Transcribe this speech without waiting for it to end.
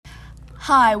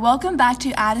Hi, welcome back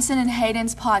to Addison and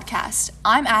Hayden's podcast.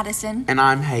 I'm Addison. And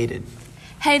I'm Hayden.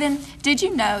 Hayden, did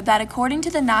you know that according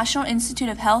to the National Institute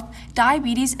of Health,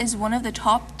 diabetes is one of the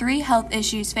top 3 health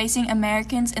issues facing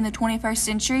Americans in the 21st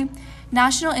century?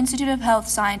 National Institute of Health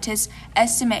scientists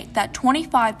estimate that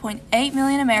 25.8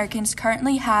 million Americans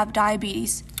currently have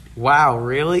diabetes. Wow,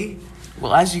 really?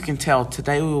 Well, as you can tell,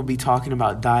 today we will be talking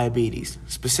about diabetes,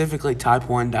 specifically type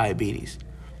 1 diabetes.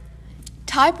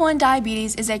 Type 1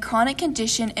 diabetes is a chronic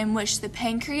condition in which the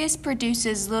pancreas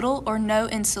produces little or no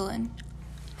insulin.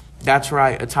 That's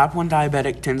right, a type 1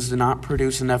 diabetic tends to not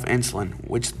produce enough insulin,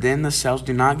 which then the cells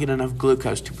do not get enough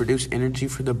glucose to produce energy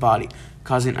for the body,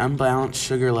 causing unbalanced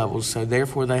sugar levels, so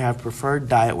therefore they have preferred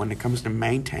diet when it comes to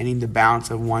maintaining the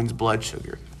balance of one's blood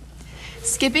sugar.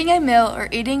 Skipping a meal or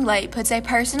eating late puts a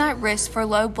person at risk for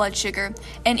low blood sugar,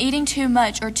 and eating too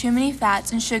much or too many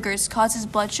fats and sugars causes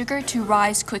blood sugar to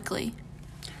rise quickly.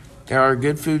 There are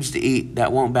good foods to eat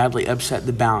that won't badly upset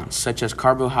the balance, such as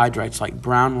carbohydrates like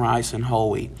brown rice and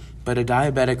whole wheat, but a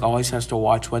diabetic always has to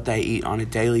watch what they eat on a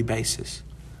daily basis.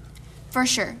 For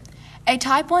sure. A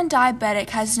type 1 diabetic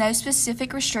has no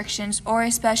specific restrictions or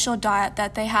a special diet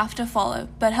that they have to follow,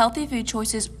 but healthy food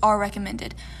choices are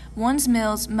recommended. One's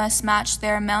meals must match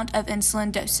their amount of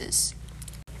insulin doses.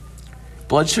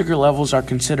 Blood sugar levels are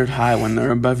considered high when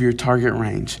they're above your target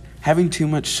range. Having too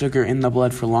much sugar in the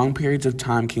blood for long periods of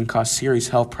time can cause serious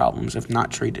health problems if not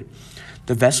treated.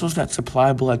 The vessels that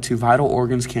supply blood to vital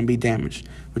organs can be damaged,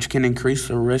 which can increase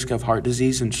the risk of heart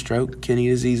disease and stroke, kidney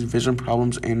disease, vision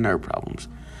problems, and nerve problems.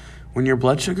 When your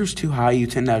blood sugar is too high, you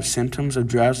tend to have symptoms of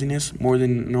drowsiness, more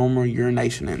than normal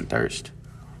urination, and thirst.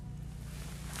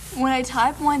 When a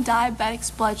type 1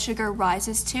 diabetic's blood sugar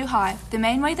rises too high, the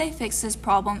main way they fix this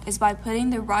problem is by putting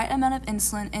the right amount of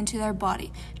insulin into their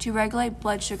body to regulate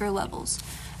blood sugar levels.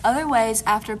 Other ways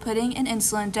after putting in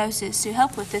insulin doses to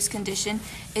help with this condition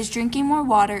is drinking more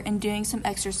water and doing some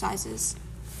exercises.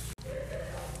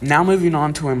 Now moving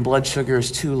on to when blood sugar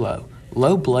is too low.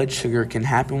 Low blood sugar can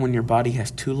happen when your body has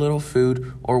too little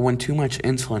food or when too much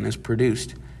insulin is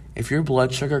produced. If your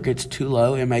blood sugar gets too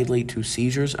low, it may lead to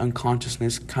seizures,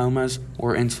 unconsciousness, comas,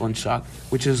 or insulin shock,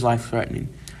 which is life-threatening.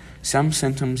 Some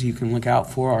symptoms you can look out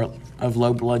for of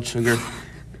low blood sugar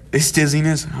is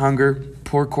dizziness, hunger,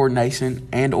 poor coordination,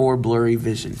 and/or blurry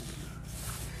vision.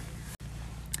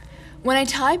 When a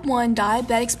type 1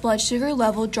 diabetic's blood sugar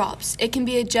level drops, it can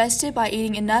be adjusted by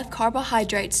eating enough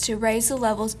carbohydrates to raise the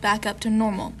levels back up to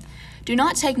normal. Do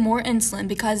not take more insulin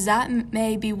because that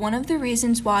may be one of the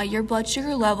reasons why your blood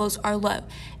sugar levels are low,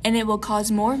 and it will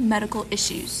cause more medical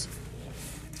issues.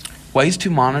 Ways to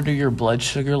monitor your blood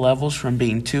sugar levels from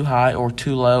being too high or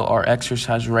too low are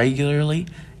exercise regularly,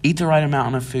 eat the right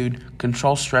amount of food,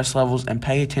 control stress levels, and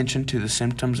pay attention to the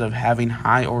symptoms of having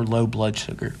high or low blood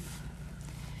sugar.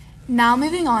 Now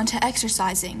moving on to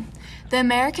exercising. The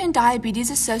American Diabetes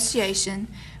Association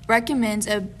recommends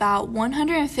about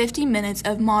 150 minutes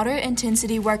of moderate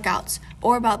intensity workouts,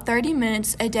 or about 30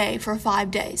 minutes a day for 5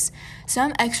 days.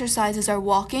 Some exercises are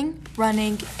walking,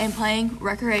 running, and playing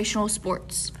recreational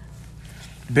sports.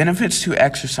 Benefits to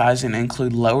exercising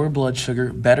include lower blood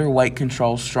sugar, better weight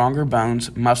control, stronger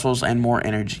bones, muscles, and more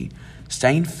energy.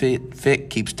 Staying fit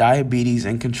keeps diabetes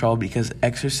in control because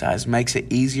exercise makes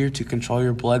it easier to control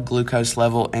your blood glucose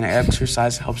level, and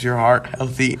exercise helps your heart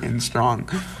healthy and strong.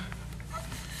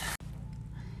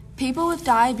 People with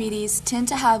diabetes tend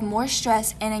to have more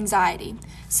stress and anxiety.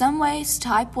 Some ways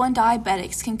type 1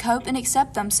 diabetics can cope and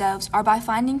accept themselves are by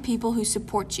finding people who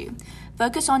support you.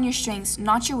 Focus on your strengths,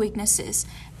 not your weaknesses,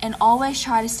 and always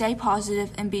try to stay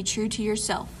positive and be true to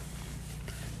yourself.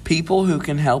 People who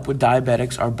can help with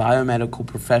diabetics are biomedical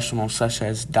professionals such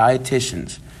as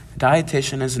dietitians. A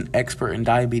dietitian is an expert in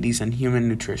diabetes and human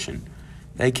nutrition.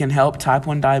 They can help type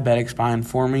 1 diabetics by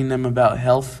informing them about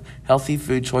healthy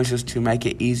food choices to make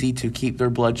it easy to keep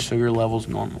their blood sugar levels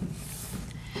normal.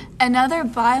 Another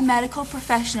biomedical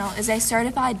professional is a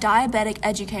certified diabetic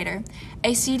educator.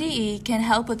 A CDE can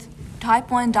help with type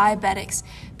 1 diabetics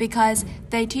because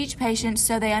they teach patients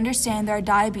so they understand their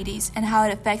diabetes and how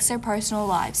it affects their personal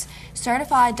lives.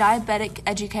 Certified diabetic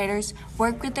educators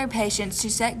work with their patients to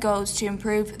set goals to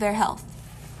improve their health.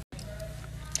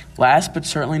 Last but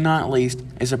certainly not least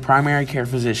is a primary care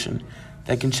physician.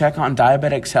 They can check on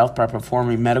diabetics' health by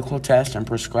performing medical tests and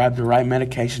prescribe the right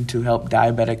medication to help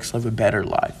diabetics live a better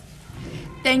life.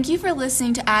 Thank you for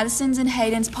listening to Addison's and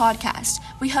Hayden's podcast.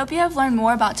 We hope you have learned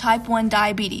more about type 1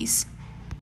 diabetes.